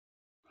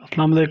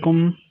अस्सलाम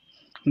वालेकुम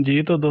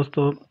जी। तो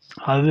दोस्तों,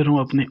 हाज़िर हूँ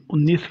अपनी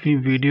 19वीं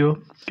वीडियो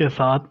के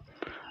साथ,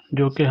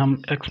 जो कि हम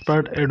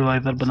एक्सपर्ट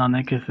एडवाइज़र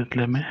बनाने के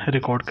सिलसिले में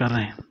रिकॉर्ड कर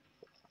रहे हैं।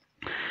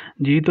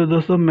 जी तो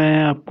दोस्तों,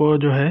 मैं आपको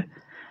जो है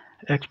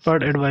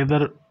एक्सपर्ट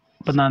एडवाइज़र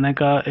बनाने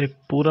का एक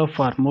पूरा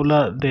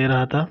फार्मूला दे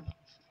रहा था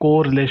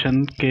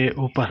कोरिलेशन के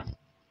ऊपर।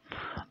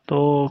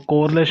 तो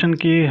कोरिलेशन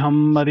की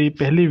हमारी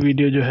पहली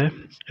वीडियो जो है,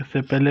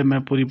 इससे पहले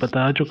मैं पूरी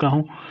बता चुका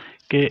हूँ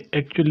कि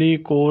एक्चुअली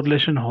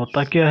कोरिलेशन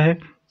होता क्या है,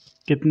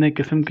 कितने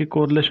किस्म की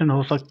कोरिलेशन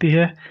हो सकती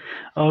है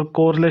और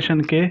कोरिलेशन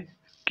के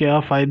क्या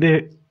फ़ायदे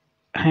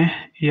हैं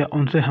या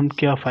उनसे हम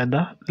क्या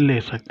फ़ायदा ले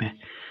सकते हैं।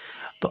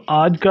 तो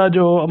आज का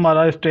जो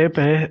हमारा स्टेप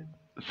है,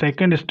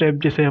 सेकंड स्टेप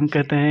जिसे हम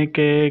कहते हैं,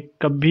 कि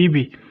कभी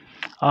भी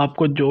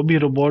आपको जो भी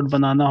रोबोट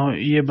बनाना हो,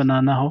 ये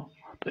बनाना हो,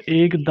 तो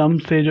एकदम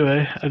से जो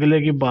है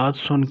अगले की बात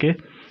सुन के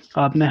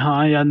आपने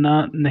हाँ या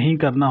ना नहीं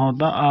करना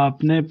होता।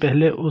 आपने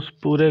पहले उस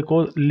पूरे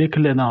को लिख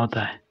लेना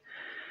होता है।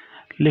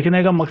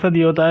 लिखने का मकसद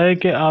ये होता है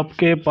कि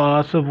आपके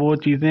पास वो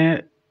चीज़ें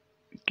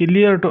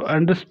क्लियर टू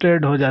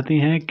अंडरस्टैंड हो जाती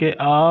हैं कि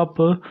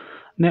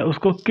आपने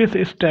उसको किस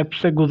स्टेप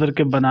से गुजर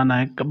के बनाना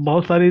है।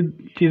 बहुत सारी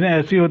चीज़ें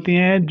ऐसी होती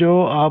हैं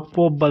जो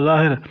आपको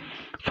बज़ाहिर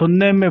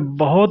सुनने में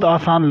बहुत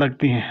आसान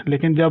लगती हैं,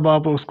 लेकिन जब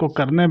आप उसको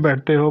करने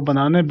बैठते हो,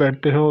 बनाने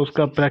बैठते हो,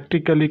 उसका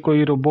प्रैक्टिकली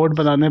कोई रोबोट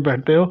बनाने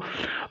बैठते हो,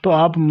 तो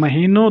आप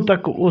महीनों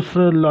तक उस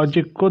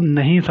लॉजिक को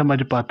नहीं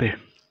समझ पाते।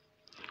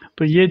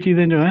 तो ये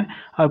चीज़ें जो हैं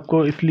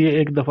आपको इसलिए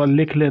एक दफ़ा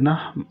लिख लेना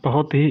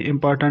बहुत ही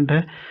इम्पॉर्टेंट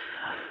है।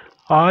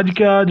 आज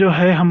का जो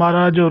है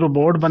हमारा जो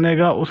रोबोट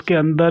बनेगा, उसके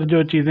अंदर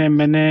जो चीज़ें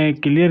मैंने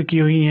क्लियर की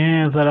हुई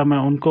हैं, ज़रा मैं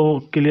उनको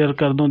क्लियर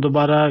कर दूं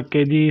दोबारा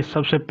कि जी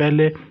सबसे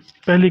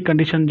पहली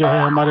कंडीशन जो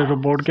है हमारे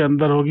रोबोट के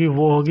अंदर होगी,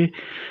 वो होगी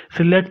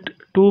select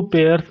 2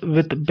 pairs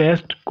with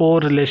best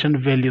correlation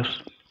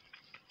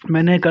values.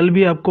 मैंने कल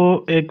भी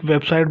आपको एक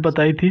वेबसाइट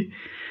बताई थी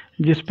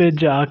जिस पे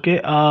जाके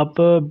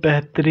आप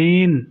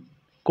बेहतरीन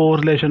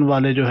कोरिलेशन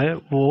वाले जो है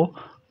वो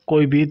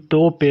कोई भी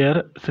 2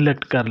 पेयर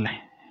सिलेक्ट कर लें,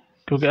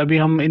 क्योंकि अभी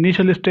हम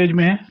इनिशियल स्टेज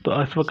में हैं।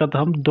 तो इस वक्त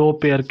हम 2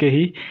 पेयर के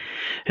ही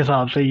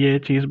हिसाब से ये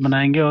चीज़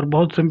बनाएंगे और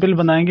बहुत सिंपल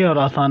बनाएंगे और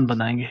आसान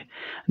बनाएंगे।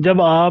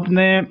 जब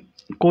आपने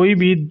कोई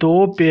भी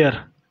 2 पेयर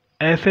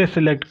ऐसे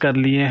सिलेक्ट कर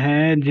लिए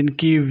हैं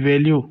जिनकी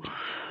वैल्यू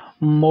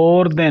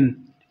मोर देन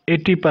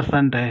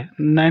 80% है,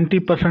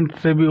 90%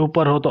 से भी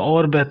ऊपर हो तो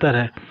और बेहतर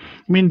है।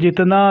 मीन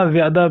जितना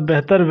ज़्यादा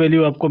बेहतर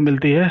वैल्यू आपको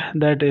मिलती है,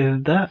 that is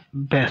the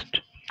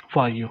best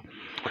for you.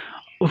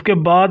 उसके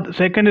बाद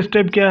सेकंड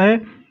स्टेप क्या है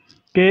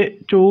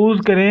कि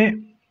चूज़ करें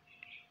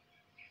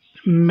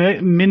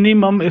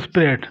मिनिमम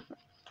स्प्रेड।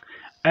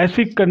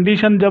 ऐसी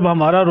कंडीशन जब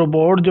हमारा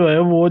रोबोट जो है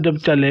वो जब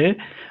चले,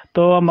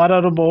 तो हमारा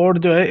रोबोट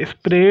जो है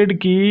स्प्रेड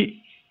की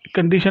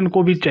कंडीशन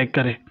को भी चेक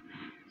करे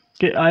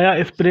कि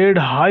आया स्प्रेड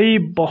हाई,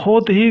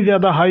 बहुत ही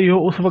ज़्यादा हाई हो,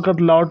 उस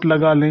वक्त लॉट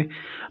लगा लें,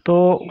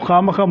 तो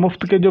खामखा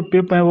मुफ्त के जो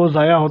पिप हैं वो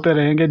ज़ाया होते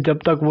रहेंगे जब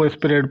तक वो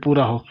स्प्रेड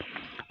पूरा हो।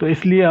 तो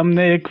इसलिए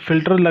हमने एक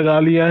फ़िल्टर लगा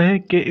लिया है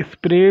कि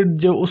स्प्रेड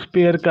जो उस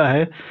पेयर का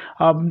है,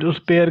 आप उस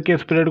पेयर के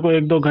स्प्रेड को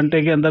 1-2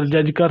 घंटे के अंदर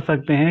जज कर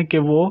सकते हैं कि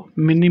वो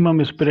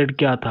मिनिमम स्प्रेड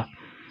क्या था।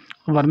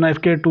 वरना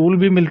इसके टूल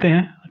भी मिलते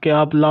हैं कि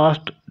आप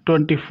लास्ट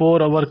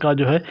 24 आवर का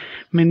जो है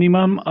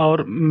मिनिमम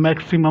और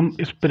मैक्सिमम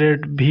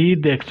स्प्रेड भी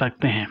देख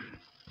सकते हैं।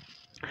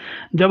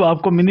 जब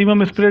आपको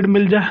मिनिमम स्प्रेड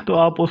मिल जाए तो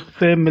आप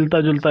उससे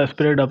मिलता जुलता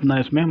स्प्रेड अपना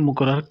इसमें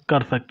मुकर्रर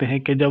कर सकते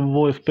हैं कि जब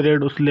वो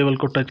स्प्रेड उस लेवल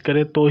को टच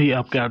करे तो ही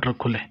आपके ऑर्डर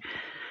खुले।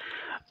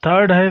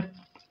 थर्ड है,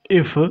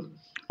 if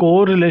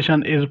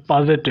correlation is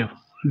positive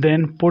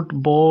then put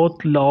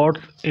both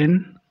lots in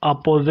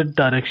opposite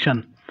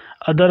direction,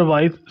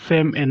 otherwise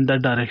same in the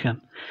direction.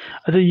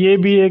 अच्छा, ये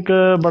भी एक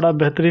बड़ा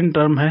बेहतरीन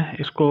टर्म है,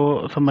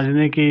 इसको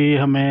समझने की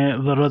हमें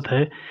ज़रूरत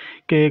है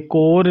कि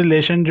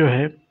कोरिलेशन जो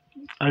है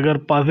अगर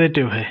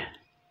पॉजिटिव है,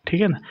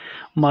 ठीक है ना,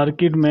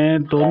 मार्केट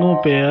में दोनों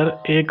पेयर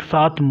एक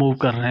साथ मूव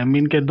कर रहे हैं,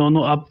 मीन के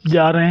दोनों अप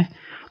जा रहे हैं,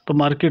 तो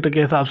मार्केट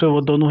के हिसाब से वो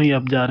दोनों ही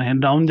अप जा रहे हैं,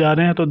 डाउन जा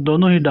रहे हैं तो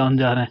दोनों ही डाउन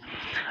जा रहे हैं।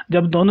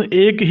 जब दोनों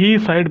एक ही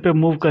साइड पे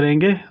मूव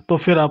करेंगे तो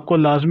फिर आपको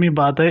लाजमी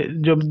बात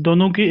है, जब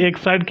दोनों की एक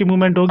साइड की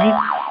मूवमेंट होगी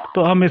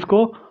तो हम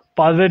इसको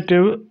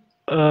पॉजिटिव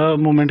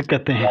मूवमेंट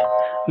कहते हैं,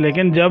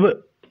 लेकिन जब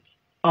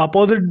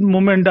अपोजिट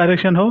मूवमेंट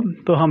डायरेक्शन हो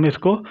तो हम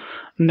इसको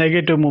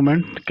नेगेटिव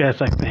मूवमेंट कह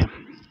सकते हैं।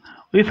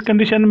 इस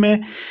कंडीशन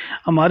में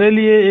हमारे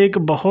लिए एक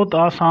बहुत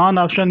आसान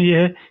ऑप्शन ये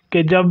है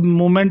कि जब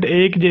मूवमेंट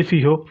एक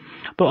जैसी हो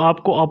तो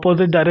आपको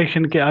अपोजिट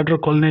डायरेक्शन के ऑर्डर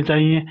खोलने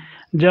चाहिए।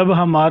 जब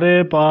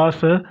हमारे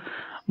पास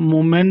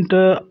मूवमेंट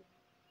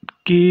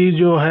की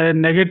जो है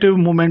नेगेटिव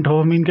मूवमेंट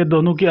हो, मीन के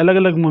दोनों की अलग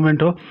अलग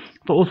मूवमेंट हो,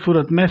 तो उस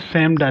सूरत में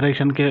सेम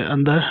डायरेक्शन के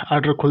अंदर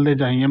ऑर्डर खुलने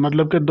चाहिए।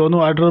 मतलब कि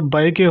दोनों ऑर्डर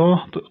बाय के हो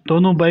तो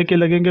दोनों बाय के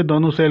लगेंगे,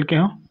 दोनों सेल के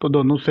हों तो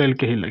दोनों सेल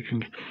के ही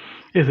लगेंगे,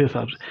 इस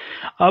हिसाब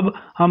से। अब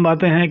हम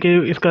आते हैं कि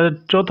इसका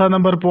चौथा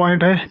नंबर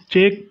पॉइंट है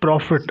चेक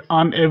प्रॉफिट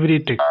ऑन एवरी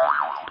टिक।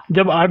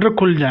 जब ऑर्डर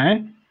खुल जाएं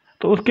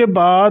तो उसके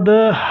बाद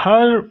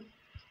हर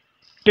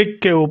टिक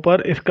के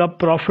ऊपर इसका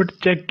प्रॉफिट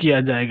चेक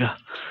किया जाएगा,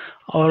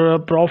 और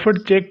प्रॉफिट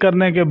चेक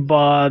करने के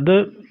बाद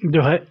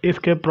जो है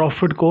इसके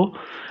प्रॉफिट को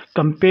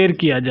कंपेयर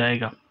किया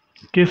जाएगा।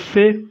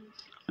 किससे?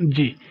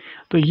 जी,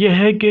 तो ये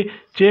है कि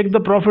check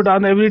the profit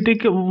on every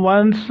tick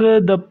once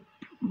the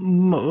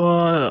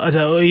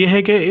अच्छा, ये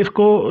है कि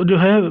इसको जो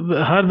है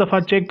हर दफ़ा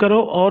चेक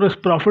करो और इस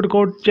प्रॉफिट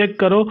को चेक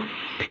करो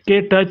कि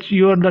touch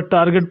your the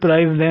target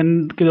price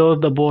then close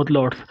the both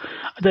lots.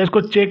 अच्छा,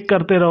 इसको चेक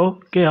करते रहो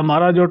कि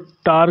हमारा जो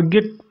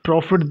टारगेट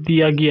प्रॉफिट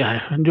दिया गया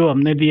है, जो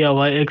हमने दिया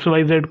हुआ है,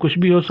 XYZ कुछ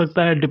भी हो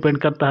सकता है, डिपेंड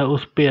करता है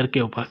उस पेयर के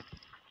ऊपर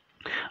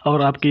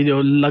और आपकी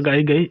जो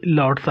लगाई गई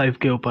लॉट साइज़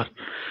के ऊपर,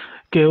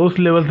 कि उस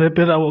लेवल से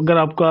फिर अगर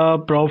आपका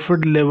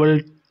प्रॉफिट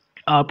लेवल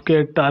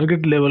आपके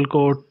टारगेट लेवल को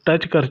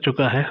टच कर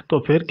चुका है तो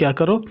फिर क्या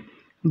करो,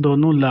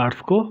 दोनों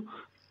लाट्स को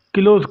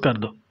क्लोज कर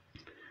दो।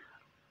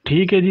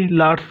 ठीक है जी,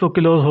 लाट्स तो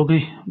क्लोज हो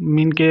गई,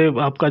 मीन के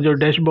आपका जो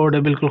डैशबोर्ड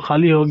है बिल्कुल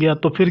खाली हो गया।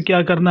 तो फिर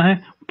क्या करना है,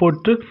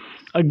 put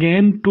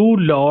again 2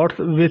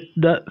 lots with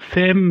the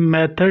same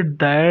method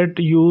that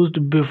used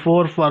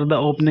before for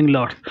the opening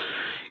lots,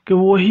 कि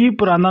वही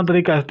पुराना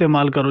तरीका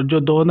इस्तेमाल करो जो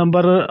 2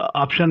 नंबर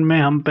ऑप्शन में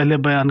हम पहले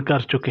बयान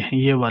कर चुके हैं,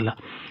 ये वाला,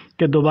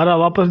 कि दोबारा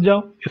वापस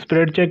जाओ,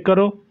 स्प्रेड चेक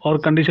करो और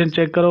कंडीशन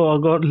चेक करो,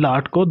 अगर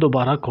लाट को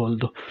दोबारा खोल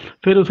दो,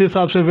 फिर उस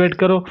हिसाब से वेट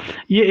करो।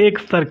 ये एक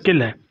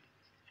सर्किल है,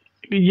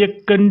 ये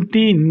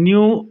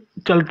कंटिन्यू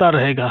चलता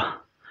रहेगा।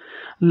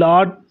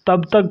 लाट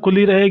तब तक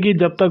खुली रहेगी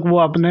जब तक वो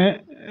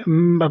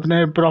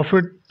अपने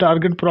प्रॉफिट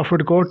टारगेट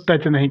प्रॉफिट को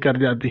टच नहीं कर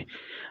जाती,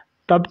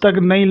 तब तक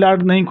नई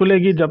लाट नहीं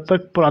खुलेगी जब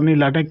तक पुरानी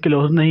लाटें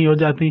क्लोज नहीं हो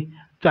जाती,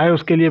 चाहे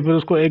उसके लिए फिर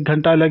उसको 1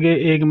 घंटा लगे,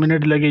 1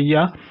 मिनट लगे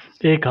या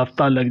 1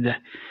 हफ्ता लग जाए।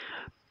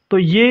 तो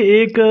ये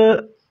एक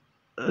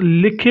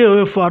लिखे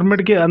हुए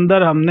फॉर्मेट के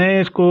अंदर हमने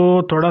इसको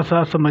थोड़ा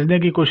सा समझने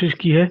की कोशिश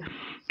की है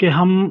कि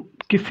हम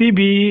किसी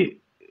भी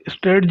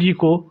स्ट्रेटजी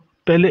को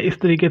पहले इस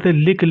तरीके से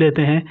लिख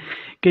लेते हैं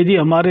कि जी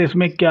हमारे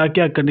इसमें क्या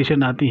क्या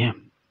कंडीशन आती हैं।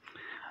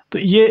 तो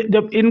ये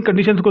जब इन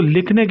कंडीशंस को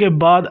लिखने के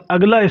बाद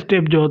अगला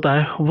स्टेप जो होता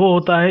है वो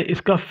होता है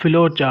इसका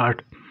फ्लो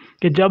चार्ट,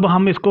 कि जब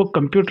हम इसको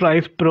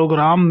कंप्यूटराइज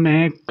प्रोग्राम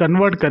में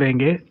कन्वर्ट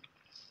करेंगे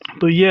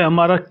तो ये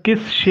हमारा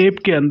किस शेप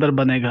के अंदर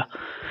बनेगा।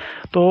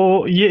 तो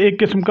ये एक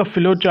किस्म का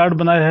फ्लो चार्ट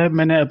बनाया है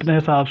मैंने अपने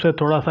हिसाब से,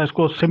 थोड़ा सा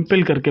इसको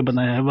सिंपल करके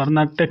बनाया है,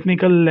 वरना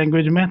टेक्निकल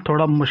लैंग्वेज में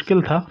थोड़ा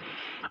मुश्किल था।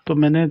 तो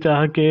मैंने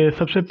चाहा कि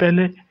सबसे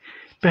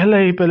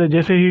पहले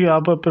जैसे ही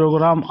आप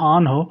प्रोग्राम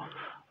ऑन हो,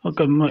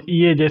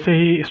 ये जैसे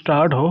ही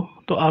स्टार्ट हो,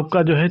 तो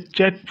आपका जो है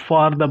चेक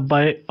फॉर द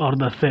बाय और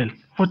द सेल,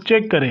 वो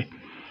चेक करें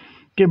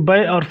कि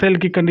बाय और सेल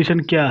की कंडीशन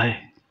क्या है,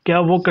 क्या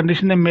वो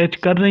कंडीशनें मैच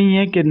कर रही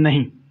हैं कि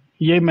नहीं।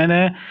 ये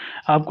मैंने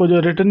आपको जो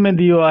रिटन में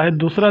दिया हुआ है,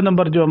 दूसरा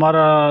नंबर जो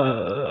हमारा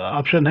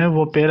ऑप्शन है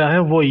वो पेरा है,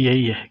 वो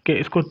यही है कि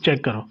इसको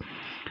चेक करो।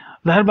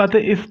 जाहिर बात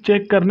है इस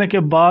चेक करने के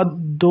बाद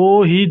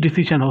 2 ही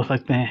डिसीजन हो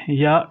सकते हैं,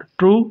 या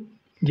ट्रू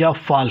या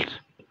फॉल्स।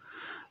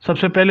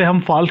 सबसे पहले हम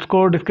फॉल्स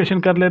को डिस्कशन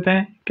कर लेते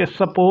हैं कि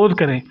सपोज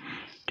करें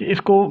कि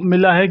इसको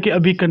मिला है कि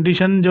अभी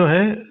कंडीशन जो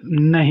है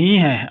नहीं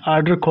है,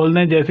 आर्डर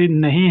खोलने जैसी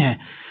नहीं है,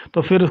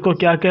 तो फिर उसको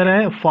क्या कह रहे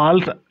हैं,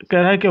 फॉल्स कह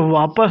रहा है कि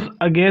वापस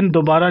अगेन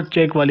दोबारा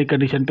चेक वाली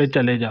कंडीशन पे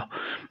चले जाओ।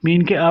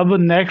 मीन कि अब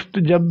नेक्स्ट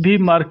जब भी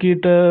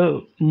मार्केट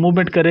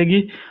मूवमेंट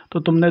करेगी तो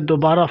तुमने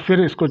दोबारा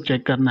फिर इसको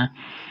चेक करना है।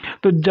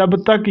 तो जब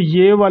तक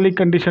ये वाली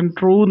कंडीशन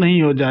ट्रू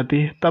नहीं हो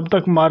जाती तब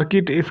तक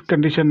मार्केट इस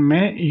कंडीशन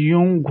में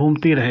यूं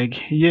घूमती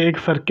रहेगी, ये एक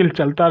सर्किल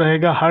चलता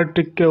रहेगा हर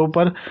टिक के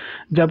ऊपर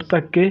जब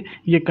तक कि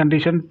ये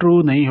कंडीशन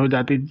ट्रू नहीं हो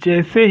जाती।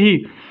 जैसे ही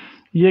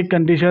ये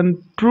कंडीशन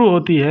ट्रू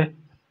होती है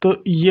तो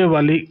ये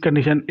वाली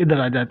कंडीशन इधर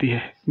आ जाती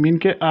है, मीन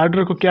के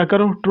आर्डर को क्या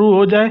करो, ट्रू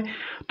हो जाए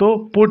तो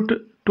पुट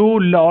 2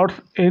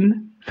 लॉट्स इन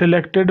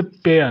सिलेक्टेड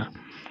पेयर,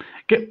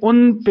 कि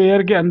उन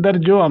पेयर के अंदर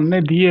जो हमने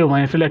दिए हुए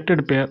हैं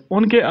सिलेक्टेड पेयर,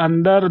 उनके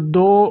अंदर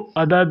 2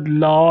 अदद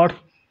लॉट्स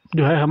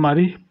जो है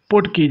हमारी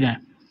पुट की जाएं,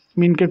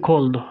 मीन के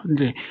खोल दो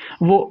जी।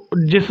 वो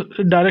जिस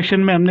डायरेक्शन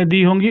में हमने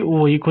दी होंगी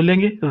वही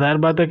खुलेंगे। जाहिर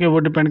बात है कि वो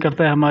डिपेंड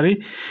करता है हमारी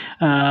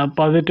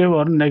पॉजिटिव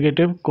और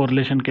नेगेटिव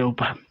कोरिलेशन के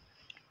ऊपर।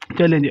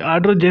 चलें जी,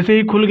 आर्डर जैसे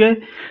ही खुल गए,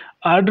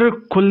 आर्डर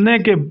खुलने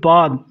के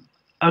बाद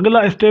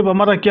अगला स्टेप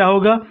हमारा क्या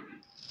होगा,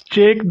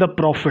 चेक द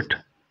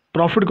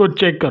प्रॉफिट को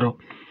चेक करो।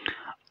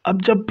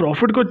 अब जब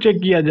प्रॉफिट को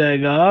चेक किया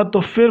जाएगा तो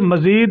फिर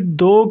मज़ीद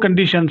 2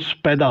 कंडीशंस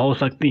पैदा हो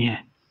सकती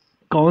हैं।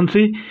 कौन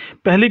सी?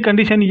 पहली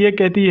कंडीशन ये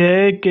कहती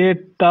है कि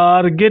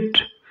टारगेट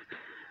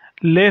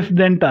लेस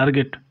देन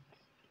टारगेट,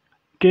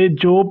 के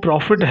जो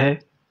प्रॉफिट है,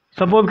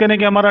 सपोज करें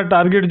कि हमारा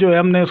टारगेट जो है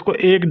हमने उसको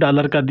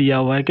 $1 का दिया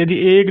हुआ है कि जी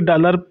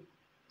 $1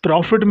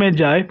 प्रॉफिट में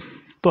जाए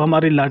तो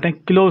हमारी लाटें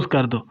क्लोज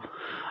कर दो।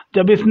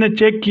 जब इसने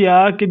चेक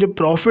किया कि जो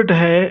प्रॉफिट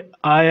है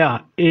आया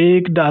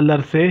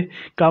 $1 से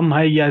कम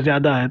है या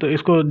ज़्यादा है, तो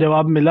इसको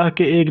जवाब मिला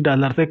कि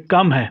 $1 से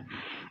कम है।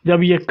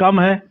 जब ये कम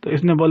है तो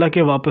इसने बोला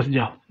कि वापस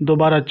जाओ,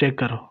 दोबारा चेक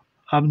करो।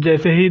 अब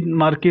जैसे ही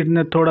मार्केट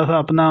ने थोड़ा सा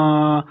अपना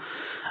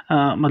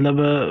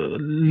मतलब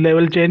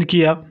लेवल चेंज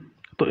किया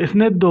तो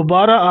इसने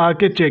दोबारा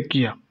आके चेक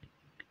किया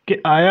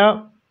कि आया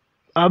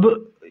अब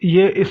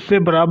ये इससे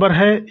बराबर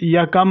है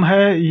या कम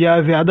है या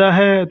ज़्यादा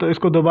है, तो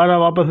इसको दोबारा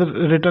वापस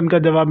रिटर्न का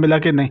जवाब मिला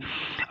कि नहीं।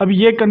 अब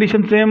ये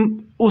कंडीशन सेम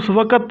उस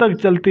वक़्त तक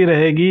चलती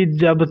रहेगी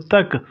जब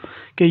तक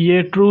कि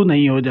ये ट्रू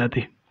नहीं हो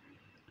जाती।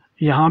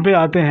 यहाँ पे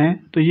आते हैं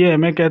तो ये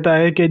हमें कहता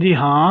है कि जी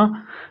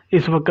हाँ,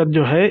 इस वक्त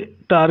जो है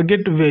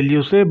टारगेट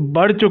वैल्यू से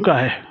बढ़ चुका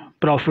है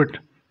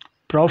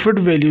प्रॉफिट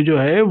वैल्यू जो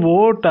है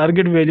वो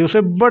टारगेट वैल्यू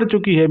से बढ़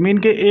चुकी है, मीन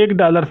के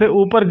 $1 से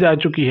ऊपर जा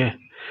चुकी है।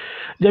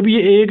 जब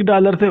ये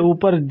 $1 से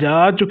ऊपर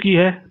जा चुकी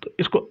है तो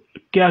इसको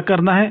क्या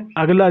करना है,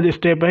 अगला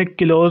स्टेप है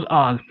क्लोज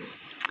ऑल,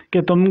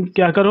 कि तुम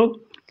क्या करो,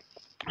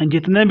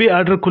 जितने भी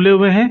ऑर्डर खुले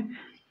हुए हैं,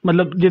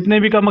 मतलब जितने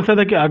भी का मकसद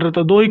है कि ऑर्डर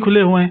तो 2 ही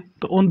खुले हुए हैं,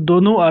 तो उन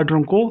दोनों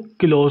ऑर्डरों को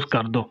क्लोज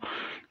कर दो।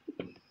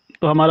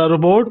 तो हमारा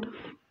रोबोट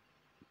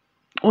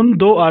उन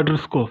 2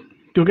 ऑर्डर्स को,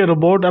 क्योंकि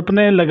रोबोट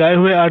अपने लगाए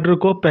हुए ऑर्डर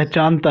को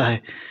पहचानता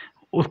है,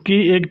 उसकी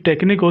एक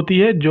टेक्निक होती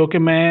है जो कि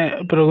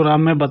मैं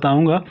प्रोग्राम में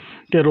बताऊंगा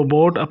कि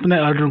रोबोट अपने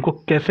ऑर्डर को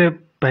कैसे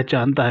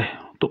पहचानता है।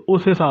 तो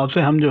उस हिसाब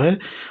से हम जो है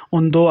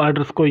उन 2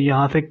 ऑर्डर्स को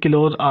यहाँ से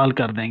क्लोज ऑल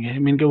कर देंगे,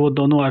 मीन के वो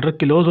दोनों ऑर्डर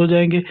क्लोज हो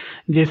जाएंगे।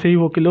 जैसे ही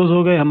वो क्लोज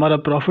हो गए, हमारा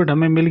प्रॉफिट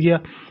हमें मिल गया,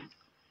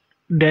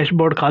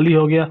 डैशबोर्ड खाली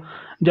हो गया।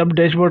 जब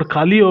डैशबोर्ड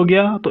खाली हो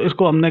गया तो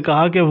इसको हमने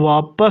कहा कि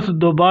वापस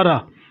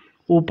दोबारा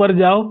ऊपर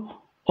जाओ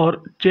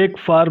और चेक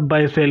फॉर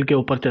बाय सेल के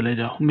ऊपर चले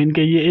जाओ, मीन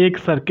के ये एक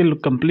सर्किल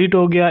कंप्लीट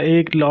हो गया,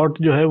 एक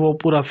लॉट जो है वो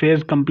पूरा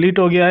फेज़ कंप्लीट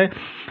हो गया है।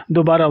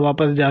 दोबारा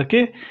वापस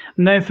जाके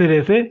नए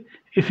सिरे से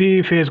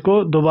इसी फेज़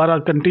को दोबारा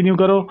कंटिन्यू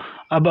करो।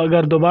 अब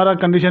अगर दोबारा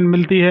कंडीशन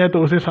मिलती है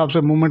तो उस हिसाब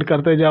से मूवमेंट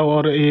करते जाओ,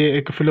 और ये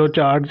एक फ्लो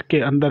चार्ट के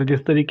अंदर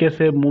जिस तरीके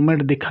से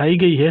मूवमेंट दिखाई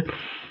गई है,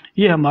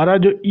 ये हमारा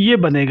जो ये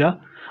बनेगा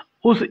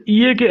उस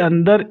ये के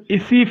अंदर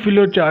इसी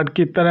फ्लो चार्ट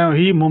की तरह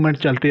ही मूवमेंट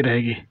चलती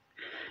रहेगी।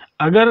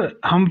 अगर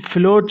हम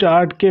फ्लो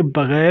चार्ट के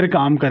बगैर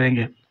काम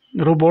करेंगे,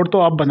 रोबोट तो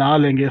आप बना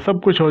लेंगे,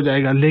 सब कुछ हो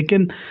जाएगा,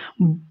 लेकिन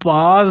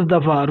बाज़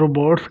दफ़ा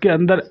रोबोट्स के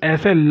अंदर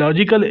ऐसे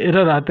लॉजिकल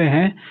एरर आते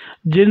हैं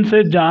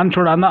जिनसे जान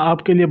छुड़ाना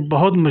आपके लिए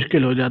बहुत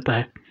मुश्किल हो जाता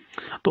है।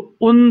 तो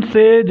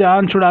उनसे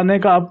जान छुड़ाने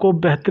का आपको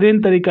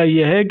बेहतरीन तरीका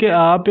यह है कि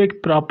आप एक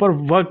प्रॉपर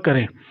वर्क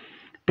करें,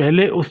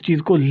 पहले उस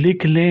चीज़ को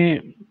लिख लें,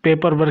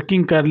 पेपर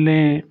वर्किंग कर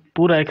लें,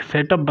 पूरा एक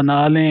सेटअप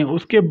बना लें,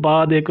 उसके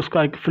बाद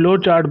उसका एक फ़्लो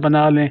चार्ट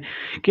बना लें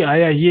कि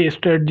आया ये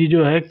स्ट्रेटजी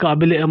जो है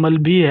काबिल अमल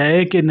भी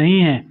है कि नहीं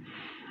है।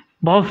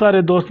 बहुत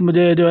सारे दोस्त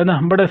मुझे जो है ना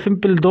बड़े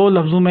सिंपल 2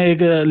 लफ्ज़ों में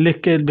एक लिख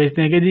के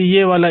भेजते हैं कि जी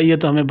ये वाला ये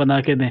तो हमें बना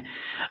के दें।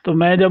 तो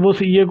मैं जब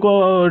उस ये को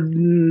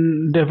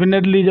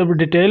डेफिनेटली जब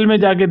डिटेल में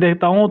जाके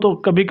देखता हूँ तो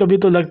कभी कभी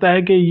तो लगता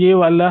है कि ये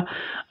वाला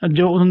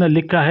जो उन्होंने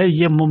लिखा है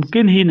ये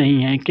मुमकिन ही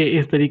नहीं है कि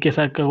इस तरीके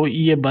से कोई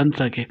ये बन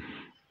सके।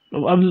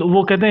 अब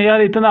वो कहते हैं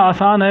यार इतना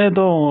आसान है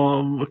तो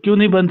क्यों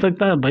नहीं बन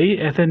सकता। भाई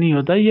ऐसे नहीं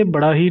होता, ये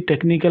बड़ा ही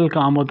टेक्निकल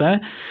काम होता है,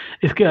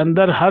 इसके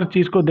अंदर हर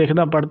चीज़ को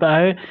देखना पड़ता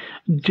है।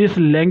 जिस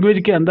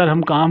लैंग्वेज के अंदर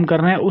हम काम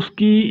कर रहे हैं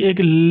उसकी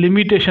एक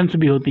लिमिटेशंस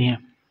भी होती हैं,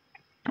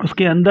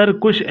 उसके अंदर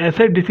कुछ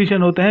ऐसे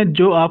डिसीजन होते हैं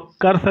जो आप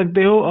कर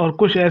सकते हो और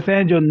कुछ ऐसे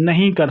हैं जो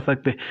नहीं कर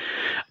सकते।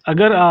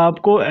 अगर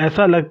आपको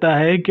ऐसा लगता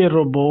है कि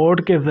रोबोट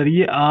के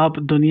ज़रिए आप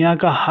दुनिया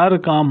का हर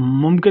काम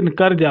मुमकिन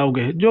कर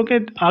जाओगे, जो कि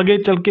आगे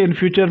चल के इन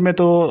फ्यूचर में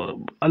तो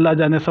अल्लाह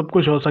जाने सब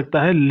कुछ हो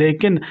सकता है,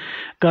 लेकिन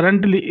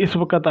करंटली इस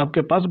वक्त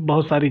आपके पास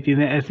बहुत सारी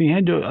चीज़ें ऐसी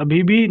हैं जो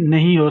अभी भी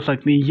नहीं हो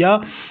सकती, या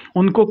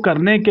उनको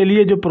करने के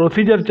लिए जो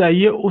प्रोसीजर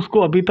चाहिए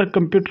उसको अभी तक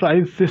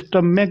कंप्यूटराइज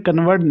सिस्टम में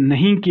कन्वर्ट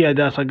नहीं किया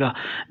जा सका।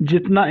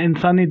 जितना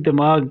इंसानी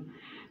दिमाग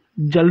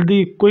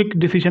जल्दी क्विक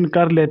डिसीजन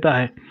कर लेता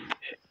है,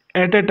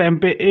 एट ए टाइम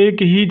पे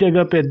एक ही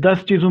जगह पे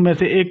 10 चीज़ों में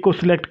से एक को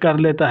सिलेक्ट कर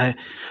लेता है,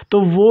 तो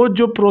वो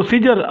जो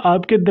प्रोसीजर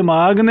आपके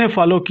दिमाग ने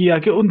फॉलो किया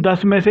कि उन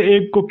 10 में से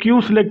एक को क्यों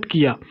सिलेक्ट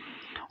किया,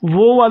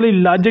 वो वाली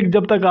लॉजिक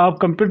जब तक आप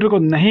कंप्यूटर को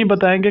नहीं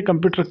बताएंगे,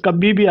 कंप्यूटर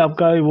कभी भी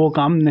आपका वो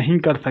काम नहीं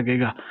कर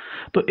सकेगा।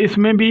 तो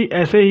इसमें भी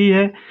ऐसे ही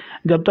है,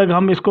 जब तक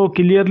हम इसको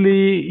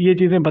क्लियरली ये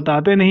चीज़ें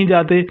बताते नहीं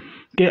जाते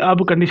कि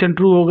अब कंडीशन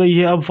ट्रू हो गई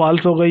है, अब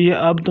फॉल्स हो गई है,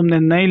 अब तुमने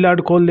नई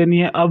लॉट खोल लेनी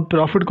है, अब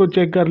प्रॉफिट को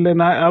चेक कर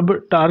लेना है, अब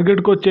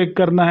टारगेट को चेक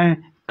करना है,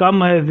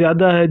 कम है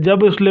ज़्यादा है,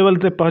 जब उस लेवल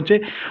से पहुँचे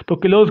तो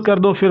क्लोज कर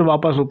दो, फिर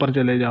वापस ऊपर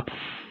चले जाओ।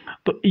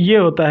 तो ये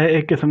होता है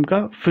एक किस्म का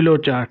फ्लो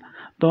चार्ट।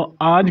 तो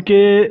आज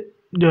के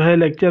जो है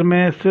लेक्चर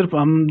में सिर्फ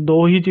हम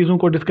 2 ही चीज़ों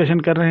को डिस्कशन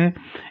कर रहे हैं।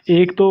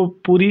 एक तो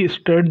पूरी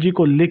स्ट्रेटजी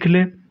को लिख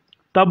लें,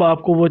 तब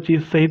आपको वो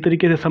चीज़ सही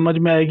तरीके से समझ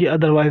में आएगी,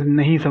 अदरवाइज़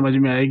नहीं समझ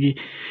में आएगी।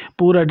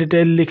 पूरा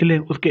डिटेल लिख लें,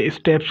 उसके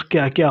स्टेप्स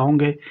क्या क्या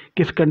होंगे,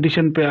 किस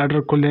कंडीशन पे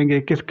ऑर्डर खुलेंगे,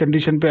 किस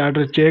कंडीशन पे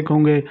ऑर्डर चेक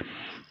होंगे,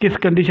 किस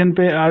कंडीशन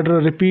पे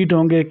ऑर्डर रिपीट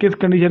होंगे, किस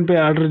कंडीशन पे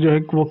ऑर्डर जो है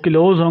वो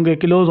क्लोज होंगे,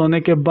 क्लोज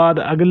होने के बाद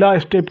अगला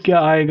स्टेप क्या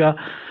आएगा।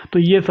 तो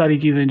ये सारी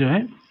चीज़ें जो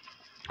हैं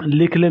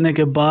लिख लेने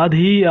के बाद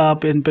ही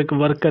आप इन पे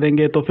वर्क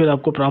करेंगे तो फिर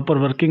आपको प्रॉपर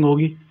वर्किंग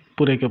होगी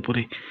पूरे के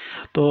पूरी।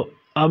 तो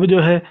अब जो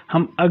है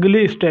हम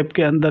अगली स्टेप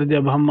के अंदर,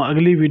 जब हम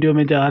अगली वीडियो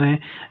में जा रहे हैं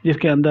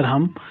जिसके अंदर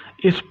हम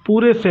इस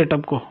पूरे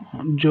सेटअप को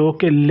जो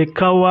कि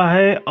लिखा हुआ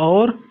है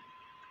और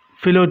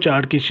फ्लो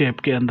चार्ट की शेप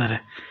के अंदर है,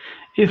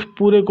 इस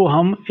पूरे को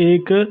हम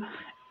एक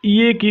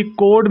ये की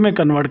कोड में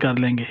कन्वर्ट कर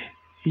लेंगे।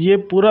 ये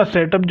पूरा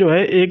सेटअप जो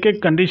है एक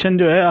एक कंडीशन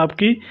जो है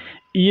आपकी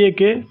ये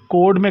के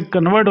कोड में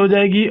कन्वर्ट हो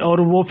जाएगी,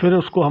 और वो फिर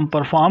उसको हम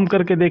परफॉर्म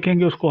करके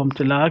देखेंगे, उसको हम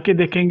चला के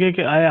देखेंगे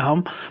कि आया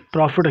हम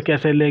प्रॉफिट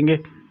कैसे लेंगे,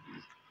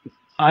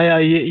 आया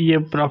ये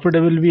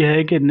प्रॉफिटेबल भी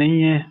है कि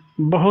नहीं है।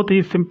 बहुत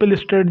ही सिंपल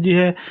स्ट्रेटजी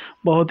है,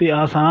 बहुत ही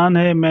आसान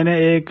है। मैंने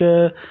एक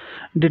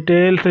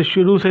डिटेल से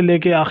शुरू से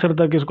लेके आखिर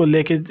तक इसको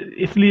लेके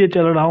इसलिए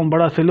चल रहा हूँ,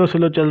 बड़ा स्लो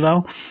चल रहा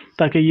हूँ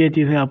ताकि ये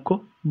चीज़ें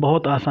आपको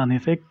बहुत आसानी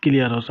से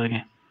क्लियर हो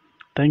सकें।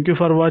 Thank you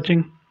for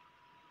watching.